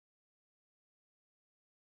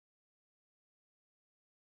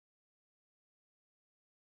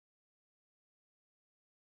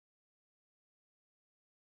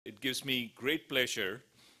it gives me great pleasure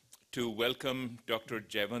to welcome Dr.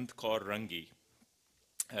 Jaiwant Kaur Rangi.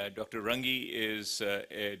 Dr. Rangi is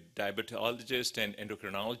a diabetologist and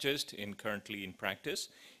endocrinologist currently in practice,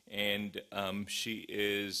 and she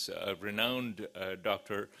is a renowned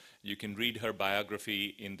doctor. You can read her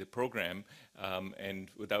biography in the program,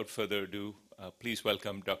 and without further ado, please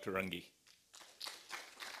welcome Dr. Rangi.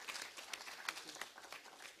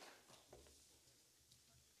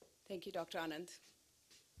 Thank you, Dr. Anand.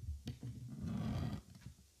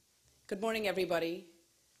 Good morning, everybody.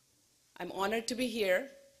 I'm honored to be here.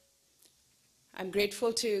 I'm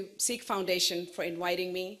grateful to Sikh Foundation for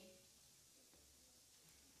inviting me,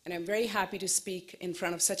 and I'm very happy to speak in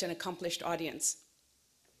front of such an accomplished audience.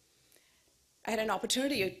 I had an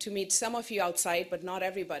opportunity to meet some of you outside, but not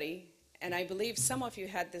everybody, and I believe some of you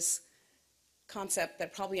had this concept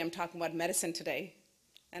that probably I'm talking about medicine today,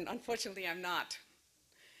 and unfortunately I'm not.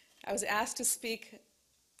 I was asked to speak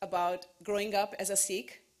about growing up as a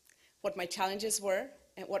Sikh, what my challenges were,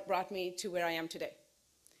 and what brought me to where I am today.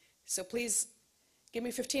 So please give me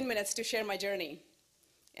 15 minutes to share my journey,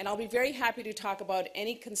 and I'll be very happy to talk about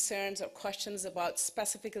any concerns or questions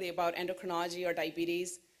specifically about endocrinology or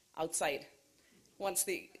diabetes outside once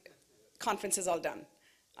the conference is all done.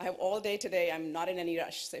 I have all day today. I'm not in any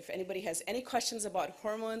rush. So if anybody has any questions about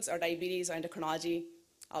hormones or diabetes or endocrinology,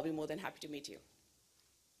 I'll be more than happy to meet you.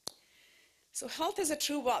 So health is a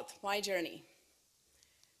true wealth, my journey.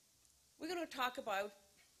 We're going to talk about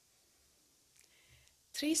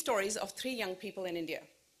 3 stories of 3 young people in India.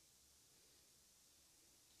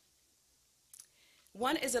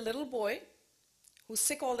 One is a little boy who's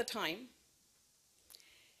sick all the time.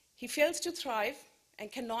 He fails to thrive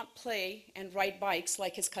and cannot play and ride bikes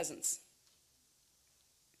like his cousins.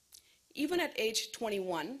 Even at age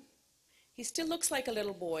 21, he still looks like a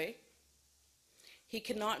little boy. He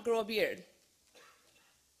cannot grow a beard.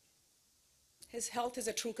 His health is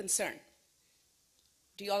a true concern.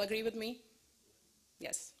 Do you all agree with me?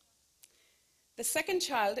 Yes. The second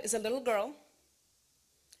child is a little girl.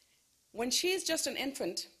 When she is just an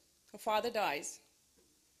infant, her father dies,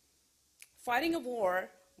 fighting a war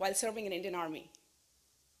while serving in the Indian Army.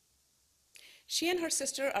 She and her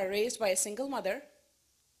sister are raised by a single mother.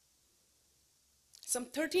 Some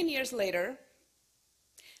 13 years later,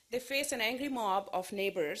 they face an angry mob of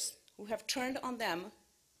neighbors who have turned on them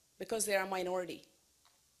because they are a minority.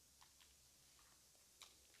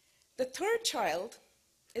 The third child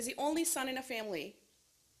is the only son in a family.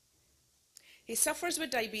 He suffers with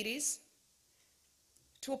diabetes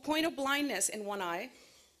to a point of blindness in one eye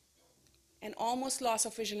and almost loss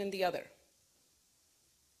of vision in the other.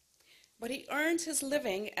 But he earns his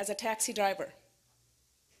living as a taxi driver,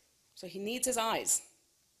 so he needs his eyes.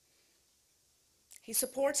 He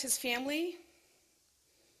supports his family,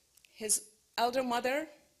 his elder mother,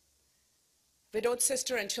 widowed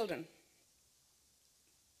sister, and children.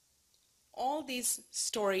 All these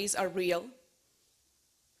stories are real.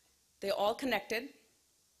 They're all connected.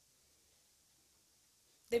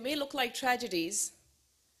 They may look like tragedies,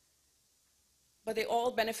 but they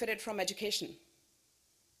all benefited from education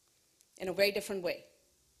in a very different way.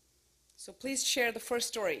 So please share the first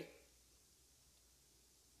story.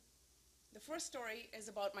 The first story is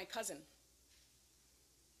about my cousin.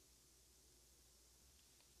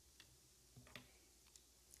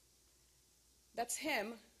 That's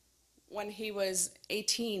him when he was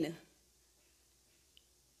 18.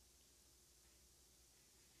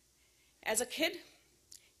 As a kid,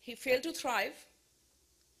 he failed to thrive.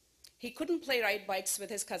 He couldn't ride bikes with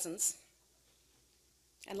his cousins.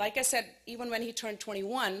 And like I said, even when he turned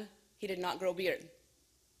 21, he did not grow a beard.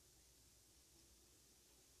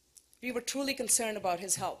 We were truly concerned about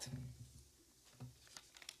his health.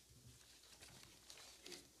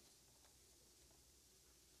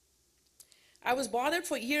 I was bothered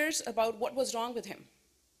for years about what was wrong with him.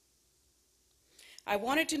 I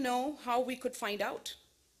wanted to know how we could find out.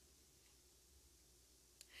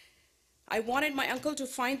 I wanted my uncle to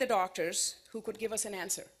find the doctors who could give us an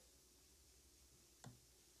answer.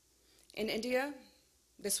 In India,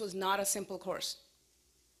 this was not a simple course.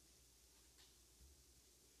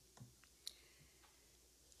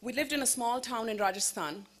 We lived in a small town in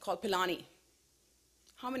Rajasthan called Pilani.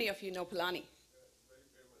 How many of you know Pilani?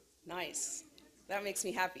 Nice. That makes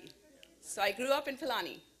me happy. So I grew up in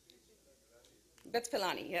Pilani. That's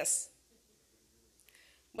Pilani, yes.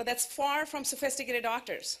 But that's far from sophisticated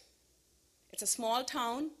doctors. It's a small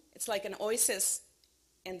town. It's like an oasis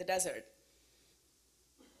in the desert.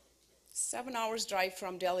 7 hours drive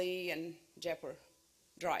from Delhi and Jaipur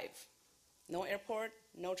drive. No airport,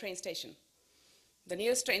 no train station. The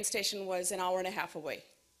nearest train station was an hour and a half away.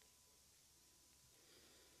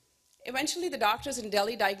 Eventually, the doctors in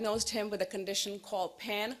Delhi diagnosed him with a condition called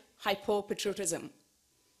panhypopituitarism.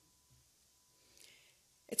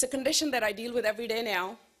 It's a condition that I deal with every day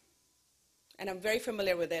now, and I'm very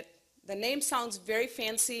familiar with it. The name sounds very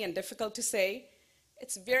fancy and difficult to say.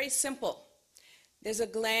 It's very simple. There's a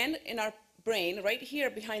gland in our brain right here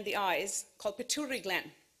behind the eyes called pituitary gland.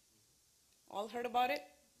 All heard about it?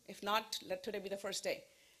 If not, let today be the first day.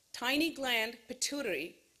 Tiny gland,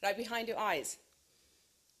 pituitary, right behind your eyes.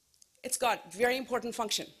 It's got very important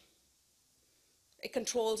function. It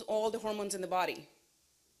controls all the hormones in the body.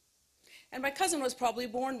 And my cousin was probably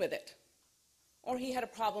born with it, or he had a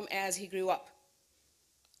problem as he grew up.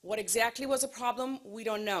 What exactly was the problem, we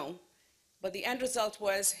don't know, but the end result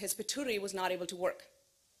was his pituitary was not able to work.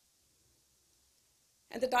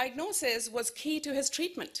 And the diagnosis was key to his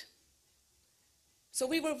treatment. So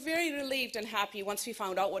we were very relieved and happy once we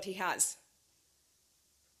found out what he has.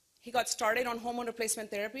 He got started on hormone replacement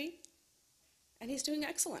therapy, and he's doing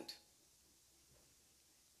excellent.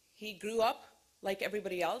 He grew up like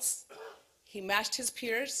everybody else. He matched his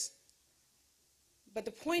peers. But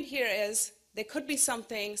the point here is there could be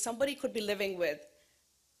something somebody could be living with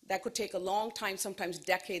that could take a long time, sometimes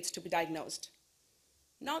decades, to be diagnosed.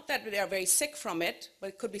 Not that they are very sick from it, but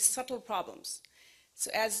it could be subtle problems.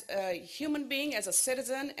 So as a human being, as a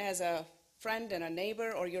citizen, as a friend and a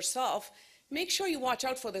neighbor or yourself, make sure you watch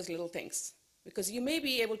out for those little things, because you may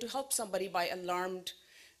be able to help somebody by alarmed,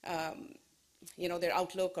 their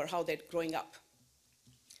outlook or how they're growing up.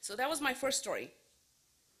 So that was my first story.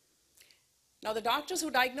 Now, the doctors who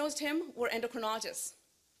diagnosed him were endocrinologists.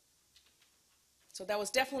 So that was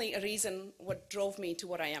definitely a reason what drove me to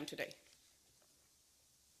what I am today.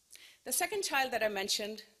 The second child that I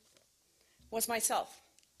mentioned was myself.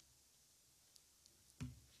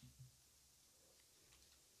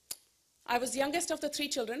 I was the youngest of the 3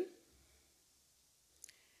 children.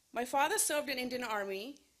 My father served in Indian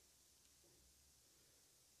Army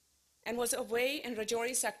and was away in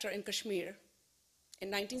Rajouri sector in Kashmir in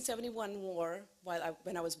 1971 war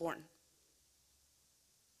when I was born.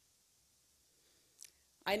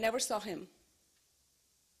 I never saw him.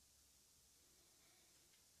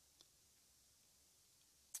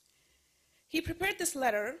 He prepared this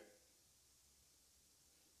letter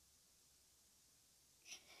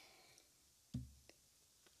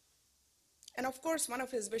and of course one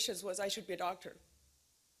of his wishes was I should be a doctor.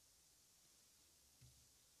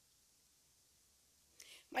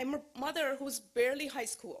 My mother, who's barely high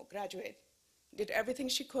school graduate, did everything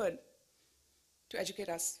she could to educate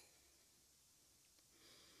us.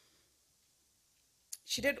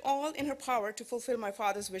 She did all in her power to fulfill my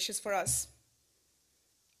father's wishes for us.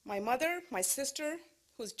 My mother, my sister,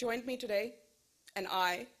 who's joined me today, and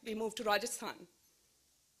I, we moved to Rajasthan.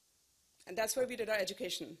 And that's where we did our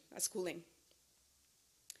education, our schooling.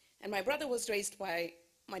 And my brother was raised by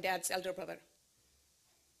my dad's elder brother.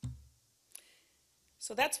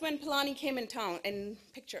 So that's when Pilani came in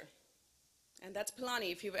picture. And that's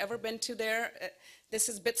Pilani. If you've ever been to there, this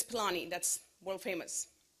is Bits Pilani. That's world famous.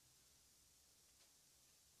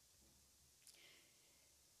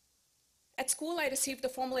 At school, I received the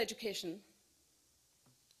formal education.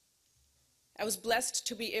 I was blessed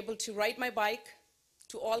to be able to ride my bike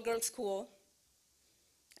to all-girls school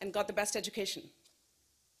and got the best education.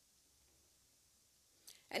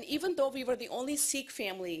 And even though we were the only Sikh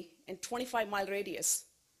family in 25-mile radius,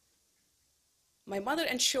 my mother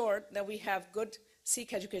ensured that we have good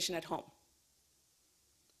Sikh education at home.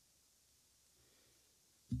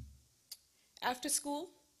 After school,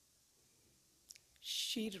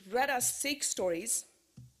 she read us Sikh stories,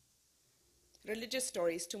 religious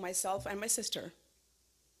stories, to myself and my sister.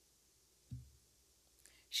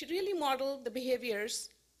 She really modeled the behaviors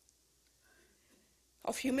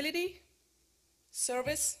of humility,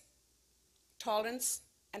 service, tolerance,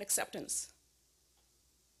 and acceptance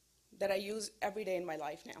that I use every day in my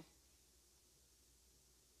life now.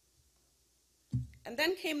 And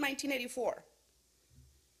then came 1984.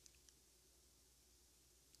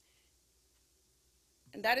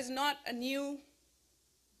 And that is not a new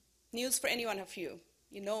news for any one of you.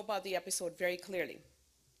 You know about the episode very clearly.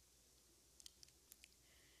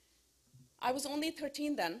 I was only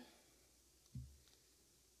 13 then,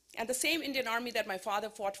 and the same Indian Army that my father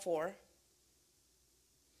fought for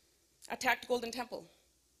attacked Golden Temple,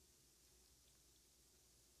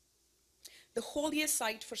 the holiest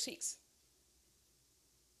site for Sikhs.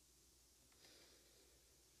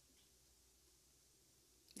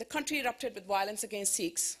 The country erupted with violence against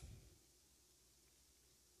Sikhs.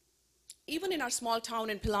 Even in our small town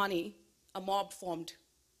in Pilani, a mob formed.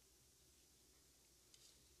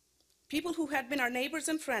 People who had been our neighbors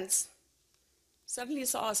and friends suddenly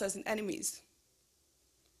saw us as enemies.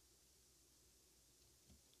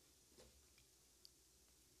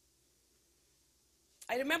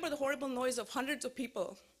 I remember the horrible noise of hundreds of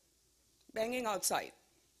people banging outside.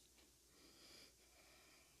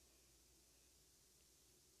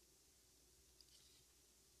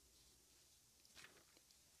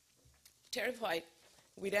 Terrified,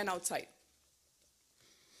 we ran outside.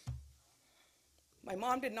 My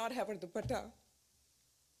mom did not have her dupatta.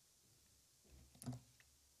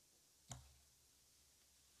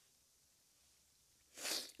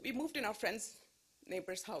 We moved in our friend's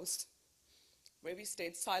neighbor's house, where we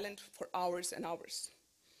stayed silent for hours and hours.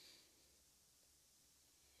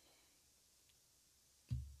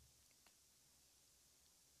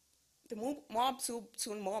 The mob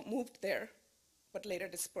soon moved there, but later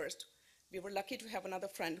dispersed. We were lucky to have another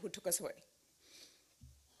friend who took us away.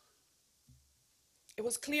 It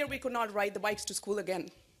was clear we could not ride the bikes to school again.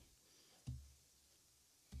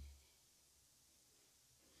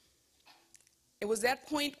 It was that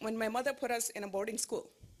point when my mother put us in a boarding school.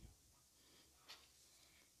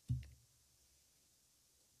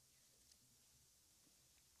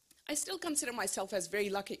 I still consider myself as very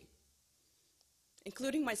lucky,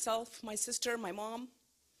 including myself, my sister, my mom.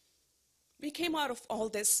 We came out of all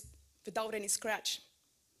this without any scratch.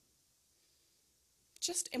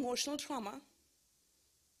 Just emotional trauma,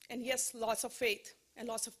 and yes, loss of faith and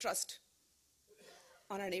loss of trust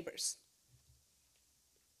on our neighbors.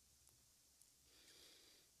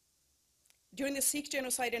 During the Sikh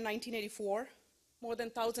genocide in 1984, more than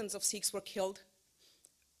thousands of Sikhs were killed,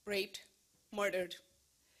 raped, murdered.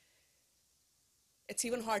 It's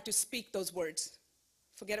even hard to speak those words.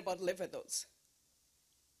 Forget about live with those.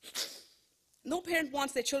 No parent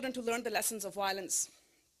wants their children to learn the lessons of violence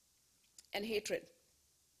and hatred.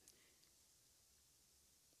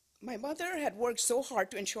 My mother had worked so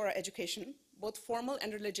hard to ensure our education, both formal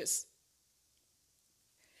and religious.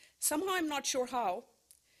 Somehow, I'm not sure how,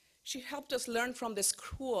 she helped us learn from this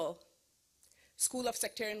cruel school of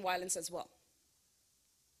sectarian violence as well.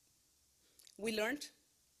 We learned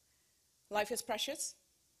life is precious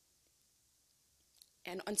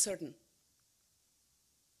and uncertain.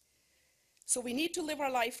 So we need to live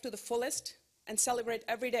our life to the fullest and celebrate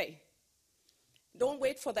every day. Don't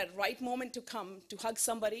wait for that right moment to come to hug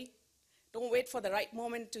somebody. Don't wait for the right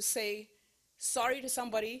moment to say sorry to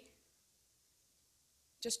somebody.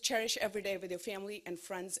 Just cherish every day with your family and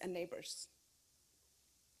friends and neighbors.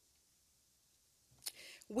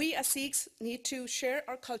 We as Sikhs need to share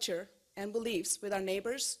our culture and beliefs with our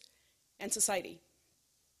neighbors and society.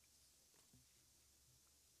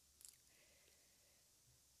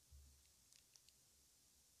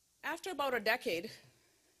 After about a decade,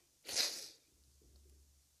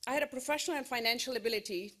 I had a professional and financial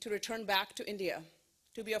ability to return back to India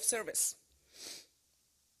to be of service.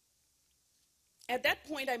 At that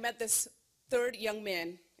point, I met this third young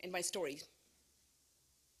man in my story.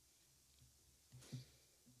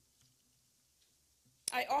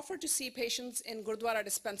 I offered to see patients in Gurdwara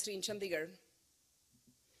dispensary in Chandigarh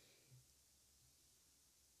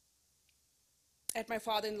at my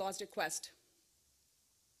father-in-law's request.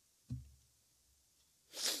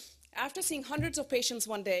 After seeing hundreds of patients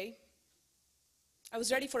one day, I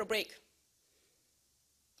was ready for a break.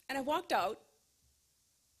 And I walked out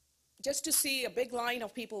just to see a big line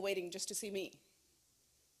of people waiting just to see me.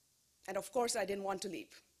 And of course, I didn't want to leave.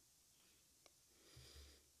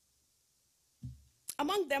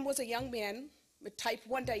 Among them was a young man with type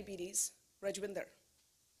 1 diabetes, Rajwinder.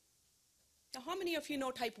 Now, how many of you know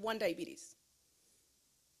type 1 diabetes?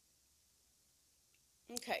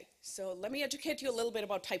 Okay, so let me educate you a little bit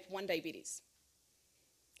about type 1 diabetes.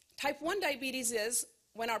 Type 1 diabetes is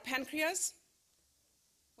when our pancreas,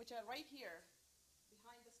 which are right here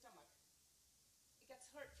behind the stomach, it gets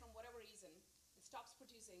hurt from whatever reason, it stops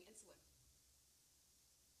producing insulin.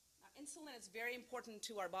 Now, insulin is very important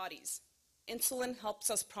to our bodies. Insulin helps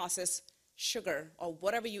us process sugar or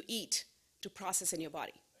whatever you eat to process in your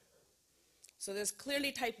body. So there's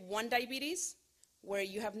clearly type 1 diabetes where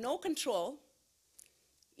you have no control,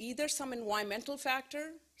 either some environmental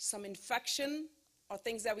factor, some infection, or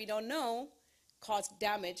things that we don't know cause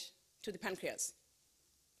damage to the pancreas.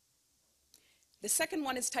 The second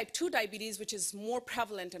one is type 2 diabetes, which is more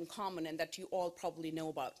prevalent and common and that you all probably know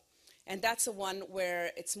about. And that's the one where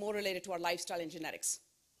it's more related to our lifestyle and genetics.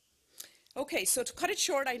 Okay, so to cut it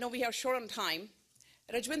short, I know we are short on time.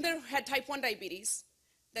 Rajwinder had type 1 diabetes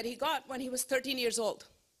that he got when he was 13 years old.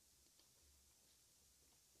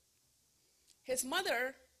 His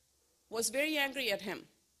mother was very angry at him.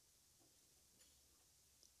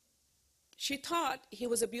 She thought he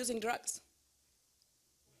was abusing drugs.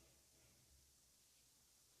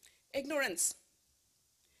 Ignorance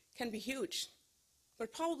can be huge.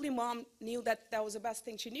 But probably mom knew that that was the best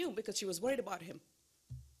thing she knew because she was worried about him.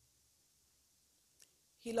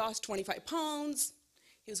 He lost 25 pounds.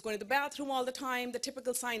 He was going to the bathroom all the time, the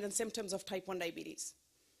typical signs and symptoms of type 1 diabetes.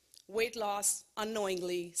 Weight loss,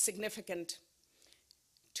 unknowingly, significant.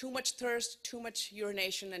 Too much thirst, too much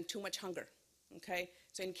urination, and too much hunger. Okay?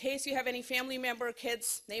 So in case you have any family member,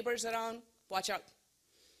 kids, neighbors around, watch out.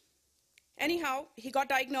 Anyhow, he got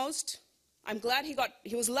diagnosed. I'm glad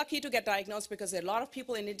he was lucky to get diagnosed because there are a lot of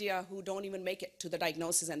people in India who don't even make it to the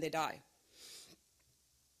diagnosis and they die.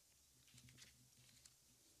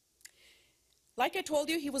 Like I told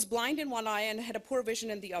you, he was blind in one eye and had a poor vision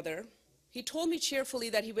in the other. He told me cheerfully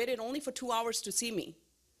that he waited only for 2 hours to see me.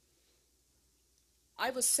 I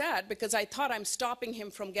was sad because I thought I'm stopping him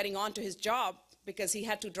from getting on to his job because he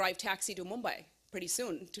had to drive taxi to Mumbai pretty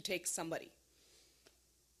soon to take somebody.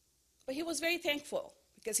 But he was very thankful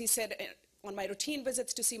because he said, on my routine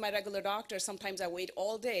visits to see my regular doctor, sometimes I wait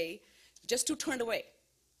all day just to turn away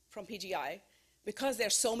from PGI because there are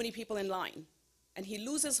so many people in line. And he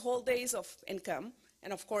loses whole days of income,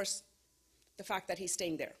 and of course, the fact that he's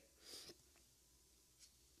staying there.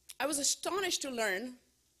 I was astonished to learn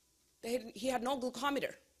that he had no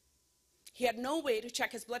glucometer. He had no way to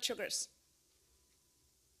check his blood sugars.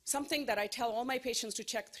 Something that I tell all my patients to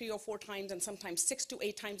check 3 or 4 times and sometimes 6 to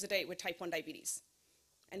 8 times a day with type 1 diabetes.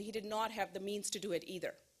 And he did not have the means to do it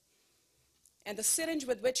either. And the syringe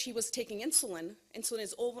with which he was taking insulin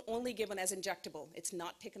is only given as injectable. It's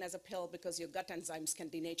not taken as a pill because your gut enzymes can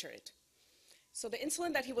denature it. So the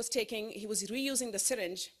insulin that he was taking, he was reusing the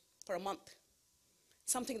syringe for a month.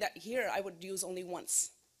 Something that here I would use only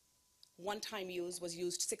once. One-time use was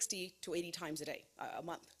used 60 to 80 times a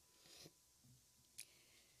month.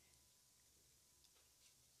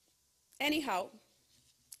 Anyhow,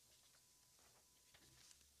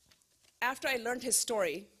 after I learned his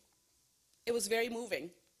story, it was very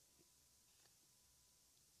moving.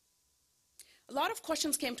 A lot of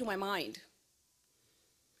questions came to my mind.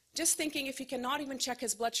 Just thinking, if he cannot even check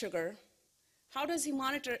his blood sugar, how does he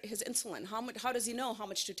monitor his insulin? How does he know how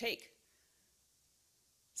much to take?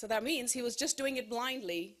 So that means he was just doing it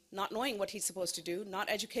blindly, not knowing what he's supposed to do, not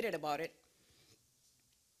educated about it.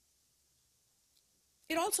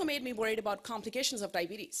 It also made me worried about complications of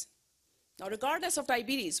diabetes. Now, regardless of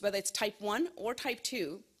diabetes, whether it's type 1 or type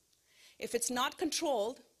 2, if it's not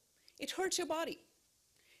controlled, it hurts your body.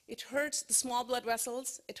 It hurts the small blood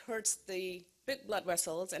vessels, it hurts the big blood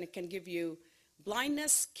vessels, and it can give you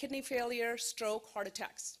blindness, kidney failure, stroke, heart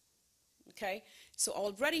attacks. Okay? So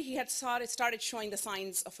already he had started showing the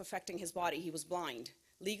signs of affecting his body. He was blind,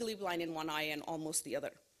 legally blind in one eye and almost the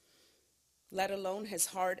other, let alone his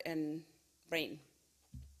heart and brain.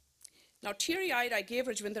 Now, teary-eyed, I gave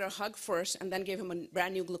Rajwinder a hug first and then gave him a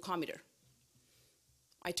brand new glucometer.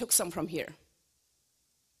 I took some from here.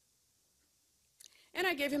 And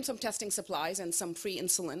I gave him some testing supplies and some free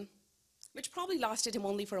insulin, which probably lasted him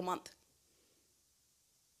only for a month.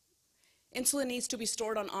 Insulin needs to be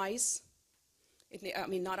stored on ice.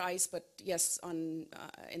 Not ice, but yes, in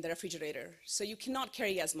the refrigerator. So you cannot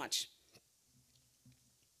carry as much.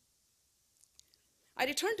 I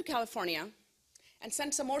returned to California and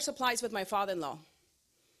sent some more supplies with my father-in-law.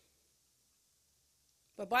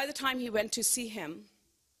 But by the time he went to see him,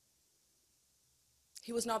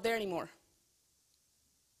 he was not there anymore.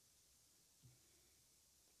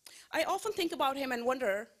 I often think about him and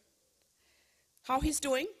wonder how he's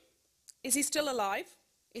doing. Is he still alive?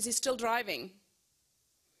 Is he still driving?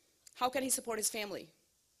 How can he support his family?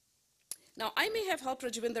 Now, I may have helped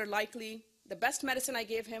Rajwinder. Likely the best medicine I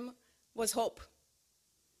gave him was hope,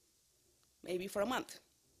 maybe for a month.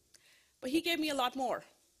 But he gave me a lot more.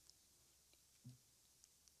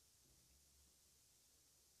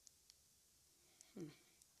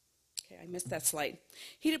 Okay, I missed that slide.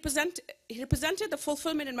 He represented the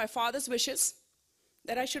fulfillment in my father's wishes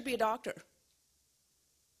that I should be a doctor.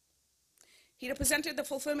 He represented the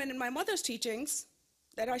fulfillment in my mother's teachings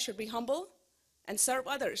that I should be humble and serve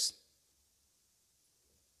others.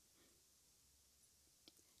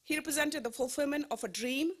 He represented the fulfillment of a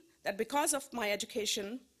dream that because of my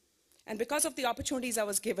education and because of the opportunities I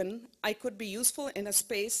was given, I could be useful in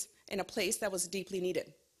a place that was deeply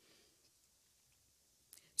needed.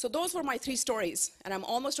 So those were my 3 stories, and I'm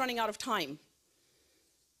almost running out of time.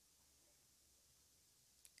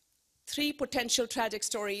 3 potential tragic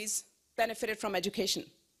stories benefited from education.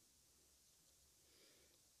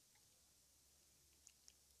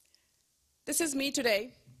 This is me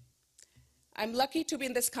today. I'm lucky to be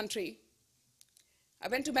in this country. I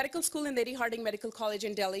went to medical school in Lady Hardinge Medical College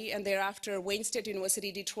in Delhi and thereafter Wayne State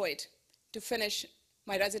University, Detroit, to finish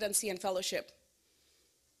my residency and fellowship.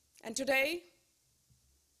 And today,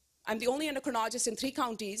 I'm the only endocrinologist in 3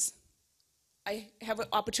 counties. I have an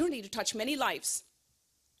opportunity to touch many lives.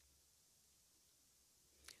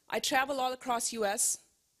 I travel all across US,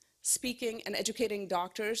 speaking and educating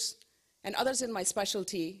doctors and others in my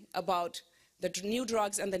specialty about the new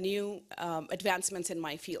drugs and the new advancements in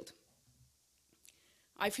my field.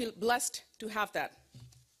 I feel blessed to have that.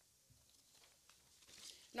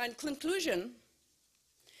 Now, in conclusion,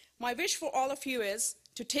 my wish for all of you is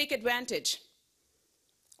to take advantage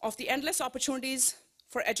of the endless opportunities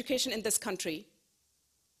for education in this country,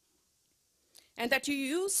 and that you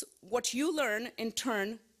use what you learn in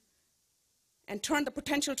turn and turn the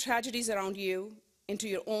potential tragedies around you into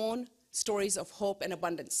your own stories of hope and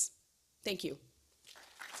abundance. Thank you.